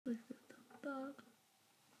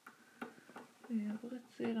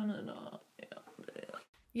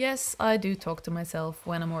Yes, I do talk to myself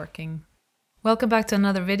when I'm working. Welcome back to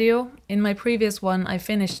another video. In my previous one, I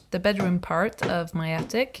finished the bedroom part of my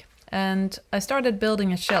attic, and I started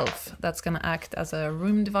building a shelf that's gonna act as a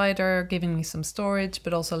room divider, giving me some storage,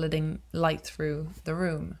 but also letting light through the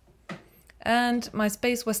room. And my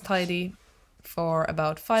space was tidy for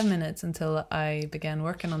about 5 minutes until I began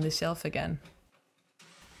working on this shelf again.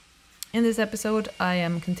 In this episode, I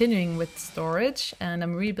am continuing with storage and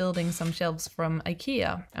I'm rebuilding some shelves from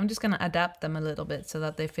IKEA. I'm just gonna adapt them a little bit so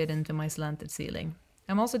that they fit into my slanted ceiling.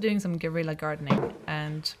 I'm also doing some guerrilla gardening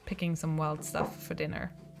and picking some wild stuff for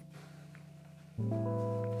dinner.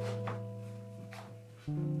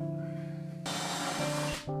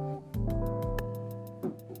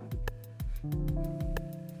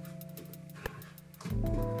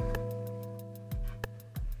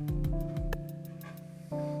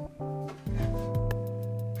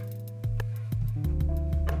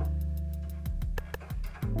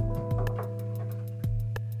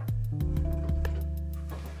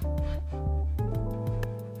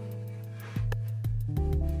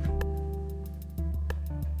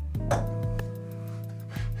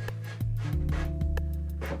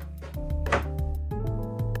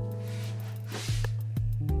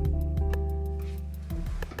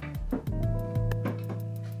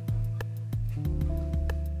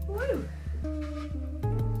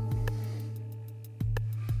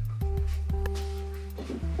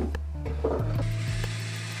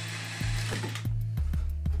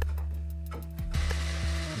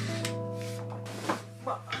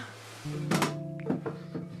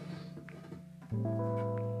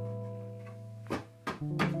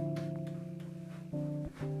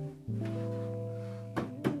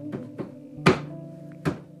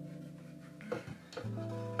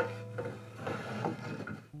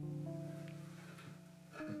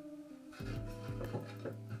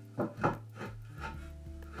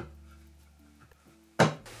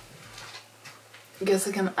 I guess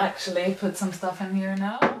I can actually put some stuff in here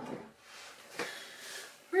now.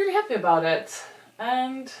 Really happy about it,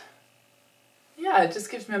 and yeah, it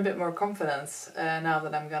just gives me a bit more confidence now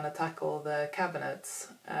that I'm gonna tackle the cabinets.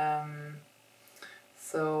 Yeah,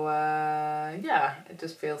 it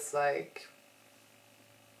just feels like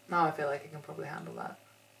now I feel like I can probably handle that.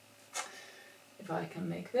 If I can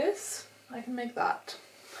make this, I can make that,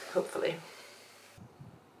 hopefully.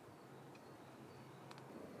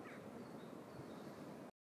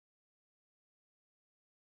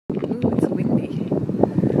 Ooh, it's windy.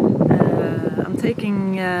 I'm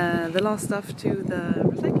taking the last stuff to the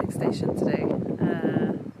recycling station today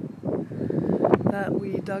that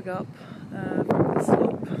we dug up from the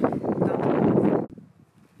slope down below.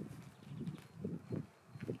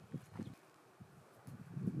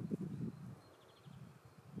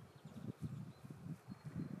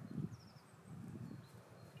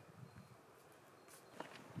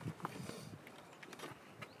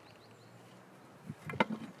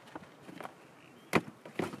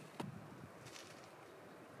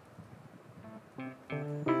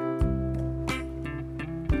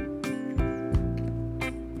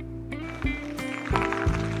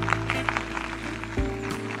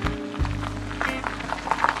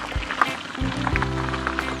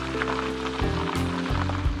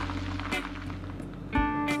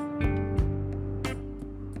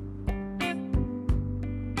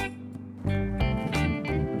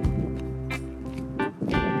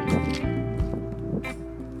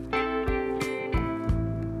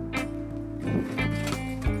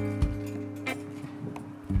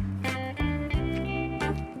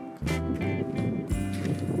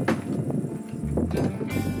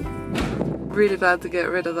 Really glad to get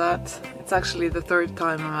rid of that. It's actually the third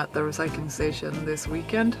time I'm at the recycling station this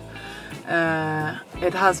weekend.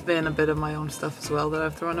 It has been a bit of my own stuff as well that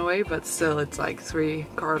I've thrown away, but still it's like 3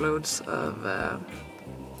 carloads of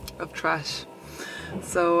trash.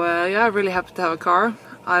 So yeah, I'm really happy to have a car.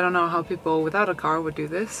 I don't know how people without a car would do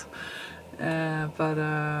this, but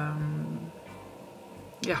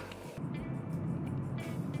yeah.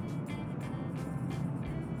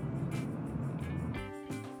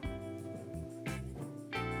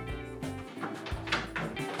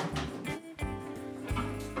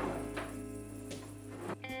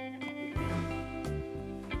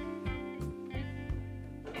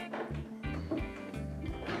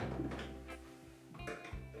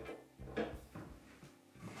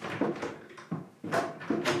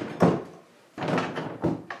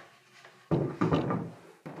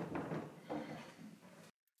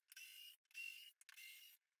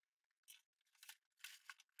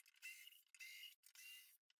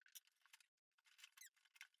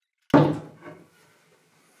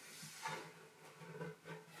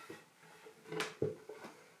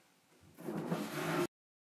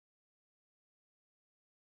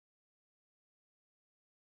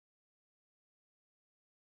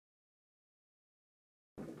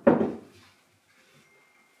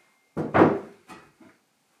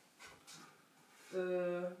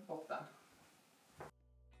 botten.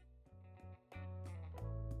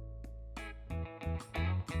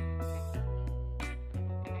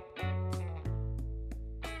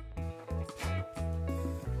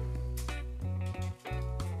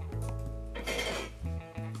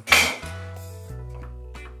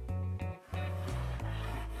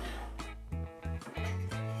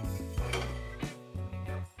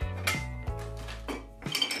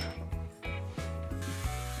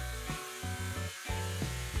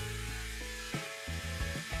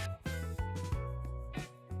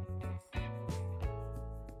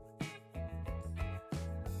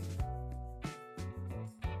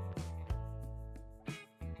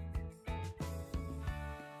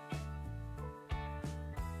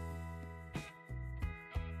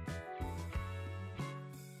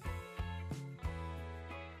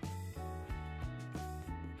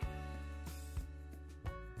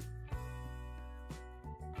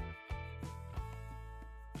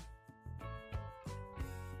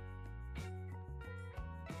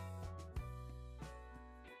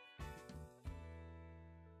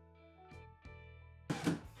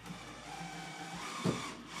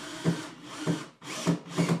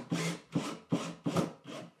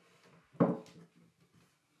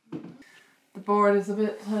 The board is a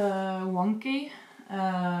bit wonky,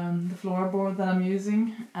 the floorboard that I'm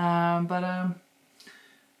using,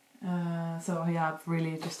 so yeah, I've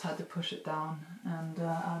really just had to push it down and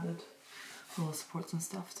added wall supports and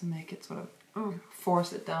stuff to make it sort of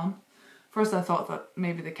force it down. First I thought that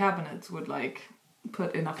maybe the cabinets would like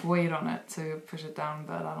put enough weight on it to push it down,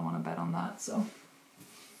 but I don't want to bet on that, so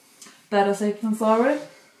better safe than sorry.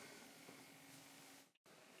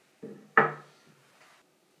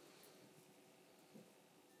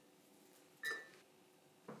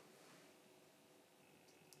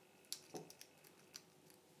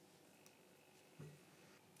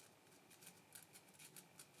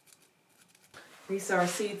 These are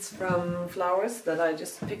seeds from flowers that I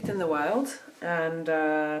just picked in the wild, and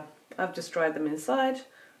I've just dried them inside.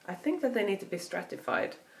 I think that they need to be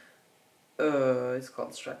stratified. It's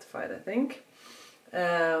called stratified, I think.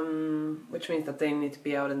 Which means that they need to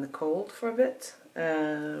be out in the cold for a bit,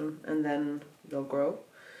 and then they'll grow.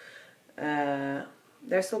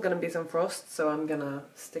 There's still going to be some frost, so I'm gonna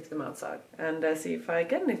stick them outside and see if I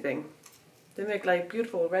get anything. They make like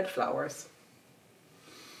beautiful red flowers.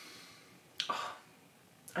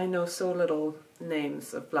 I know so little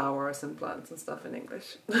names of flowers and plants and stuff in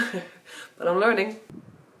English, but I'm learning.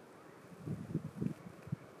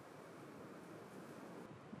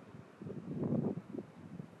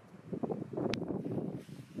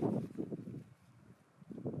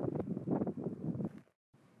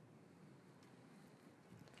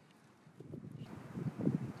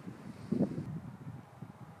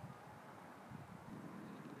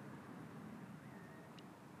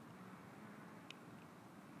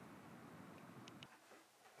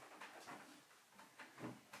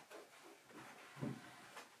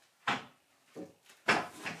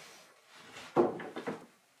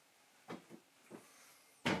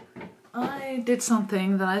 I did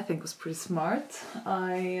something that I think was pretty smart.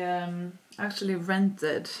 I actually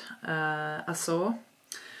rented a saw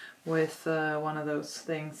with one of those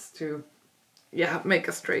things to, yeah, make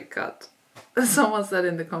a straight cut. Someone said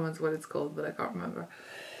in the comments what it's called, but I can't remember.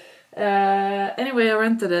 Anyway, I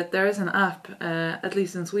rented it. There is an app, at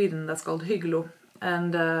least in Sweden, that's called Hygglo.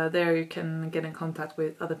 And there you can get in contact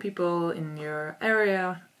with other people in your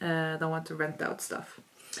area that want to rent out stuff.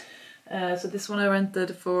 So this one I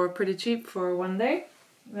rented for pretty cheap for one day.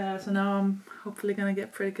 So now I'm hopefully gonna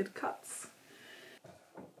get pretty good cuts.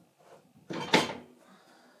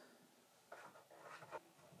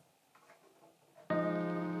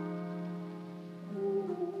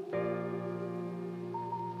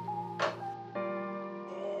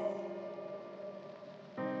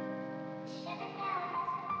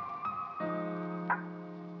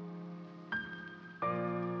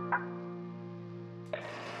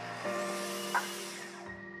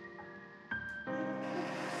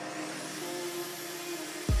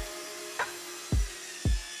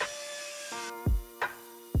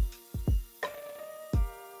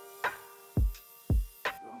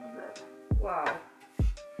 Wow.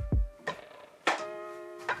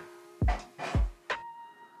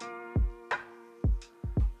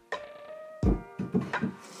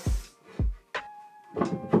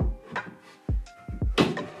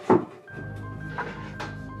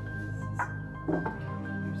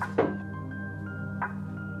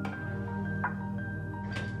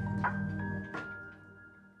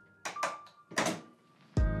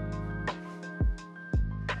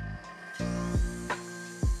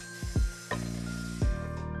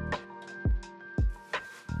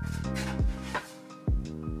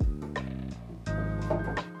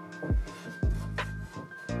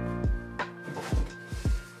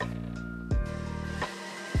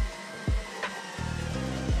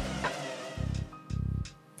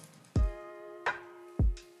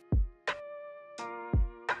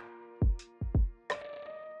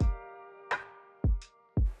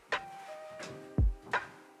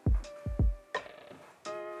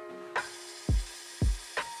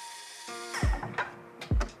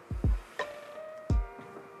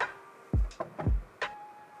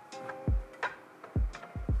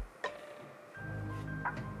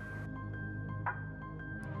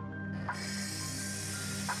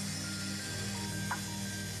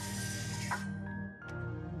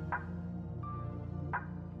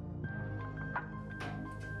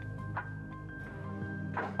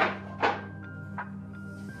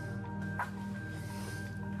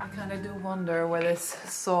 kind of do wonder where this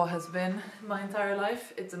saw has been my entire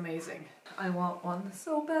life. It's amazing. I want one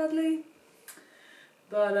so badly.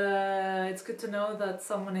 But it's good to know that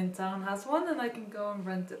someone in town has one and I can go and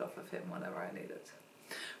rent it off of him whenever I need it.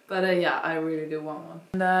 But yeah, I really do want one.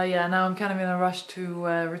 And yeah, now I'm kind of in a rush to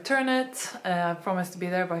return it. I promised to be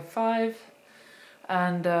there by 5.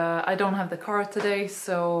 And I don't have the car today,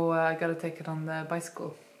 so I gotta take it on the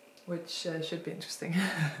bicycle, which should be interesting.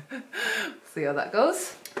 See how that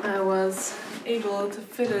goes. I was able to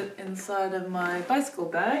fit it inside of my bicycle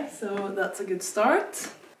bag, so that's a good start.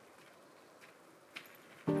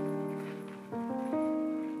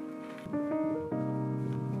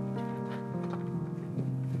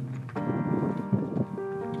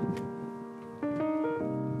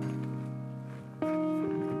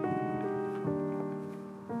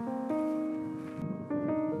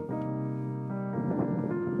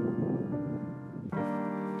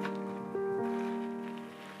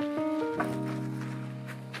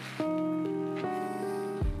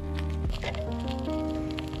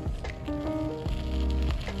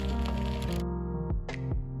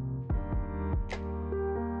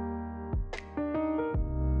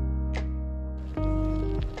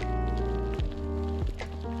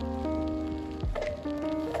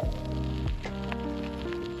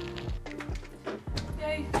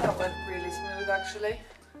 That went really smooth actually.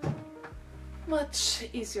 Much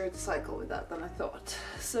easier to cycle with that than I thought,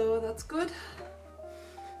 so that's good.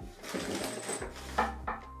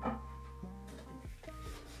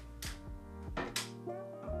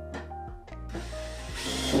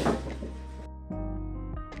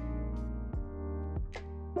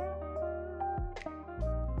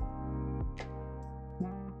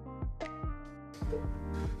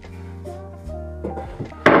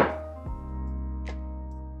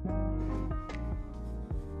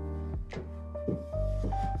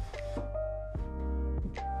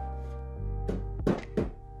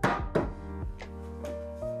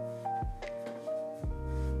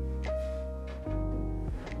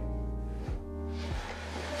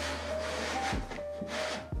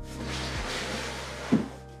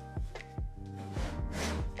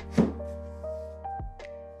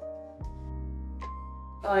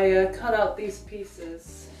 I cut out these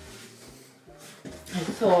pieces. I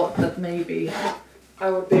thought that maybe I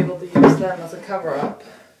would be able to use them as a cover-up.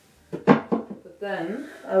 But then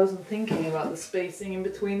I wasn't thinking about the spacing in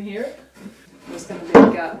between here. There's going to be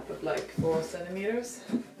a gap of like 4 centimeters.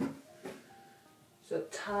 It's a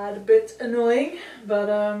tad bit annoying, but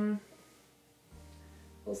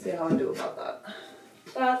we'll see how I do about that.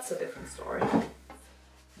 That's a different story.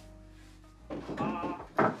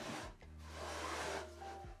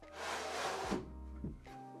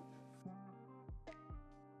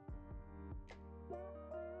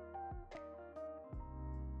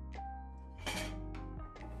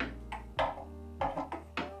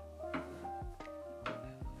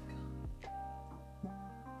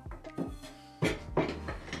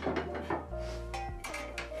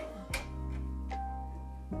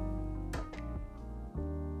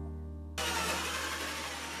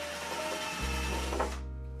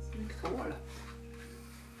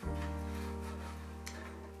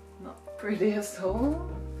 Not prettiest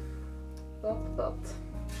hole. But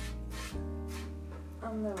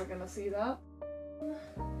I'm never gonna see that.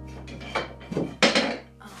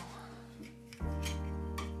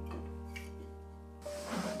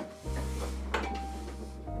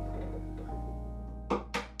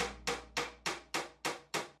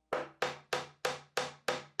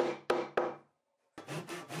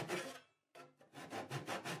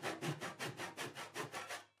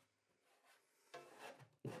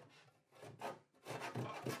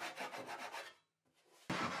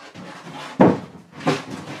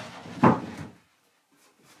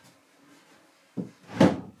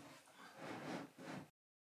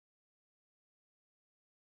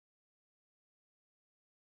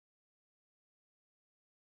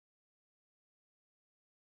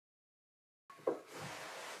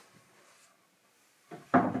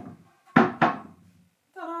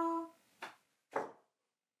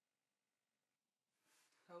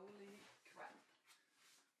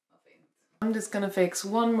 I'm just gonna fix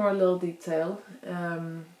one more little detail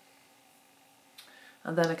and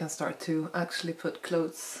then I can start to actually put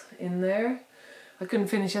clothes in there. I couldn't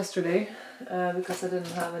finish yesterday because I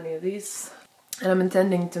didn't have any of these, and I'm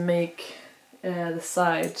intending to make the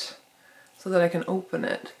side so that I can open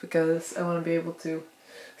it because I want to be able to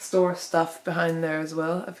store stuff behind there as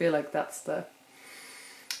well. I feel like that's the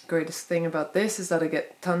greatest thing about this, is that I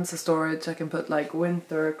get tons of storage. I can put like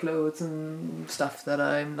winter clothes and stuff that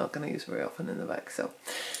I'm not going to use very often in the back. So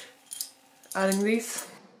adding these.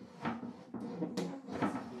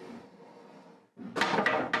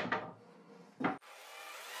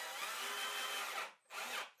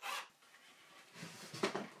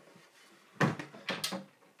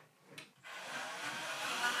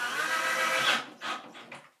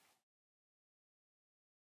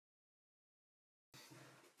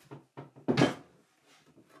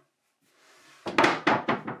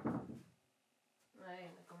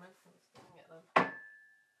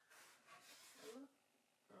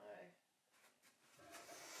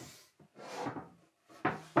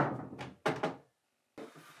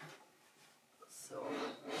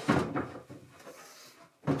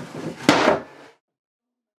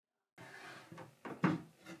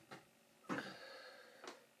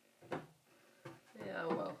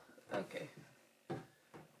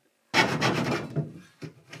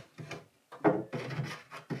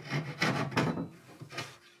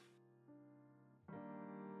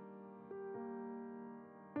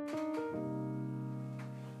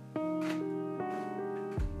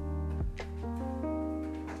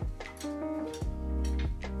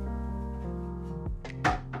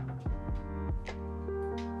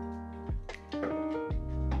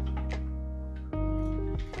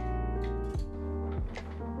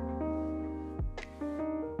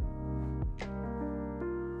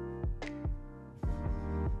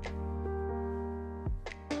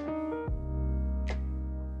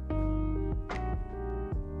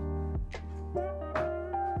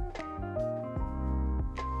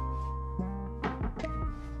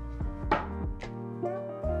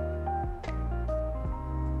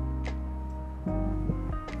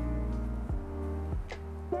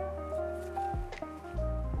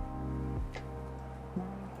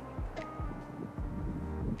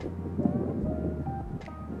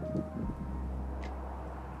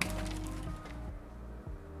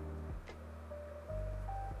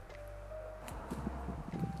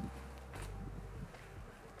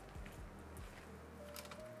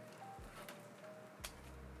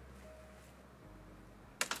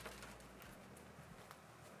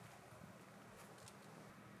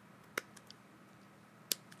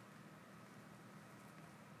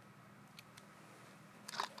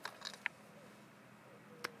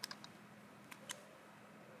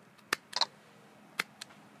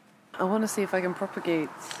 I want to see if I can propagate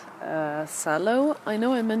sallow. I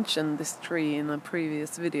know I mentioned this tree in a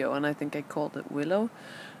previous video and I think I called it willow.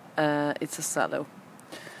 It's a sallow.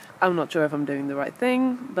 I'm not sure if I'm doing the right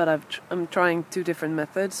thing, but I'm trying two different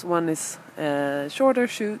methods. One is shorter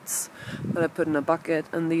shoots that I put in a bucket,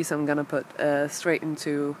 and these I'm gonna put straight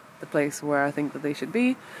into the place where I think that they should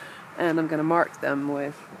be, and I'm gonna mark them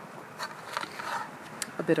with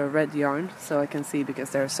a bit of red yarn so I can see, because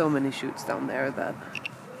there are so many shoots down there that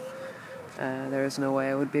there is no way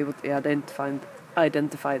I would be able to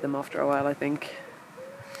identify them after a while, I think.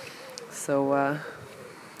 So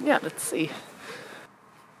yeah, let's see.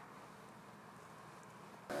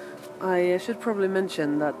 I should probably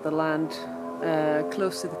mention that the land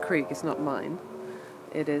close to the creek is not mine.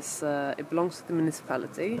 It belongs to the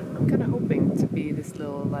municipality. I'm kind of hoping to be this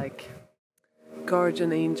little like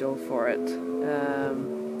guardian angel for it.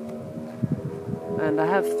 And I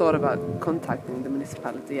have thought about contacting the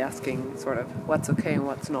municipality, asking sort of what's okay and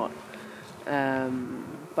what's not.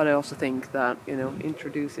 But I also think that, you know,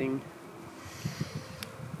 introducing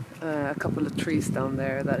a couple of trees down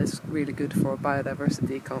there that is really good for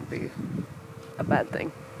biodiversity can't be a bad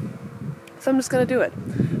thing. So I'm just gonna do it.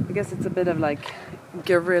 I guess it's a bit of like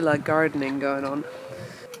guerrilla gardening going on.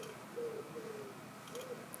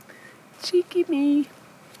 Cheeky me!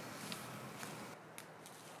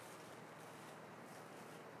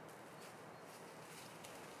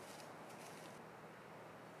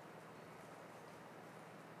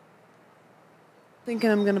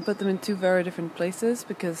 Thinking I'm gonna put them in two very different places,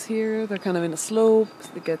 because here they're kind of in a slope,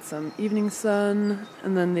 so they get some evening sun,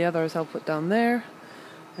 and then the others I'll put down there,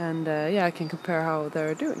 and yeah, I can compare how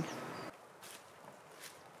they're doing.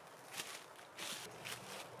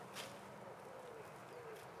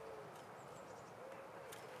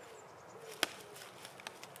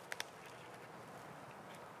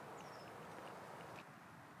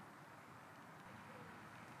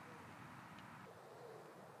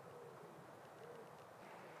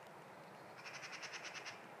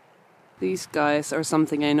 These guys are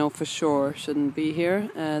something I know for sure shouldn't be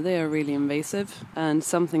here. They are really invasive, and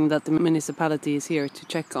something that the municipality is here to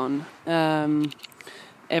check on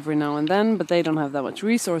every now and then, but they don't have that much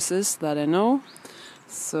resources that I know.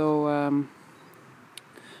 So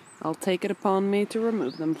I'll take it upon me to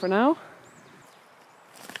remove them for now.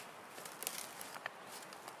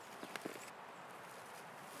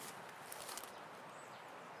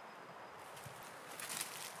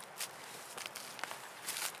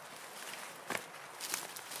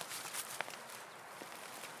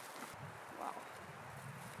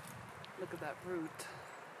 Look at that root.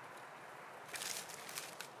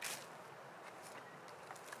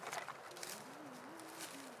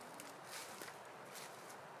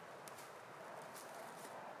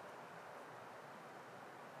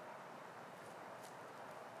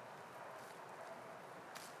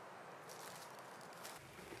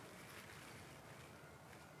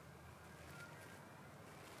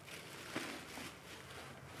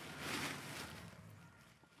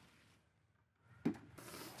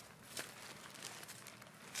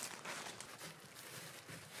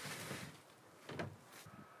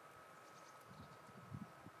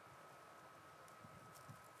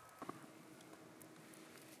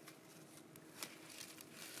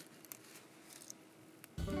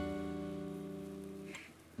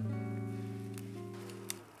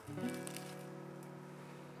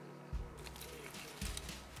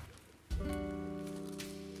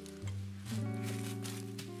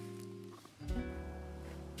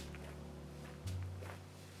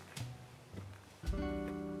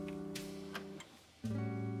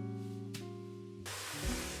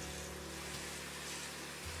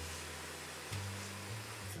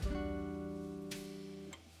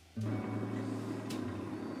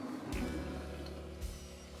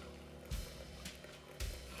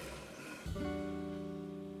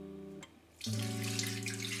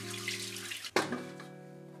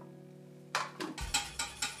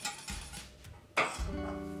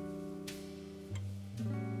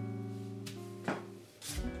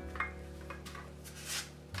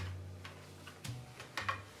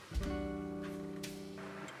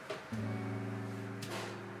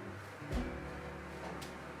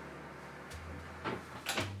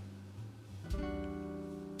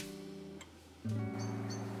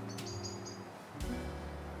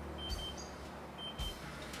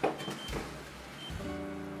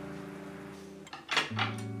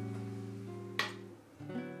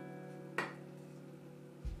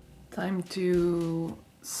 Time to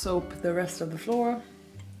soap the rest of the floor.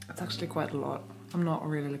 It's actually quite a lot. I'm not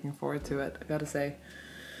really looking forward to it, I gotta say.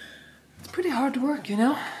 It's pretty hard work, you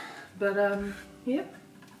know? But, yep,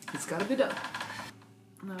 it's gotta be done.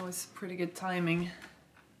 now is pretty good timing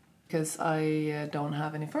because I don't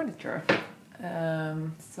have any furniture. There's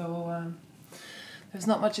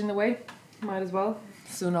not much in the way, might as well.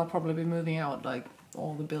 Soon I'll probably be moving out, like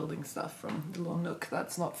all the building stuff from the little nook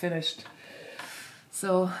that's not finished.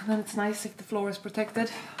 So then it's nice if the floor is protected.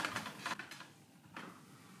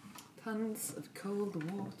 Tons of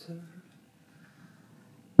cold water.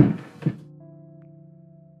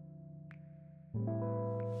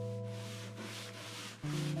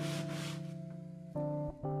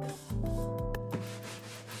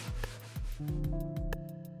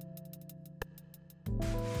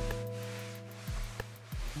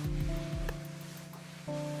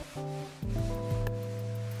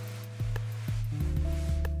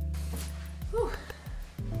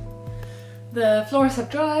 The floors have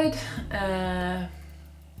dried,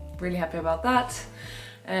 really happy about that.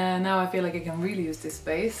 Now I feel like I can really use this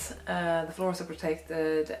space. The floors are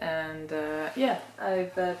protected and yeah,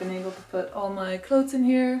 I've been able to put all my clothes in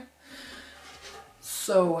here.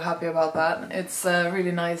 So happy about that. It's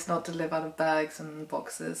really nice not to live out of bags and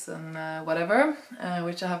boxes and whatever,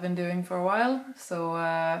 which I have been doing for a while. So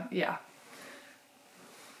yeah,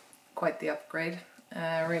 quite the upgrade.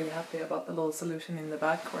 Really happy about the little solution in the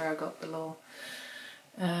back where I got the little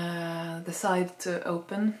the side to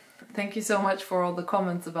open. Thank you so much for all the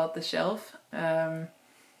comments about the shelf. I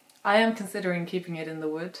am considering keeping it in the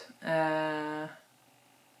wood. Yeah,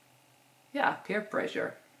 peer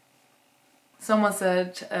pressure. Someone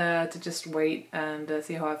said to just wait and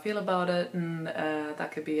see how I feel about it, and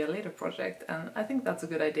that could be a later project, and I think that's a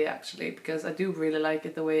good idea actually, because I do really like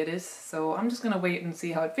it the way it is. So I'm just gonna wait and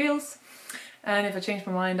see how it feels. And if I change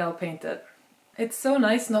my mind, I'll paint it. It's so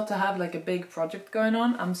nice not to have like a big project going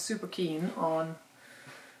on. I'm super keen on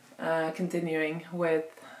continuing with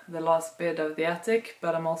the last bit of the attic,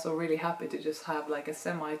 but I'm also really happy to just have like a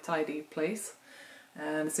semi-tidy place.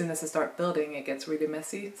 And as soon as I start building, it gets really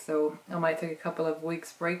messy. So I might take a couple of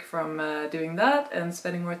weeks break from doing that and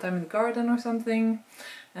spending more time in the garden or something.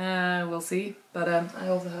 We'll see. But I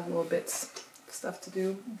also have little bits of stuff to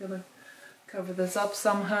do. I'm gonna cover this up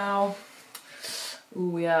somehow.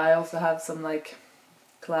 Ooh, yeah, I also have some like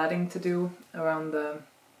cladding to do around the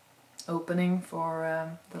opening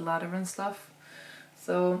for the ladder and stuff.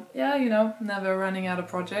 So yeah, you know, never running out of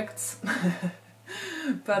projects.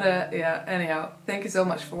 But yeah, anyhow, thank you so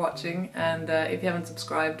much for watching, and if you haven't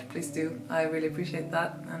subscribed, please do. I really appreciate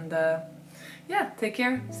that. And yeah, take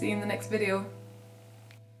care. See you in the next video.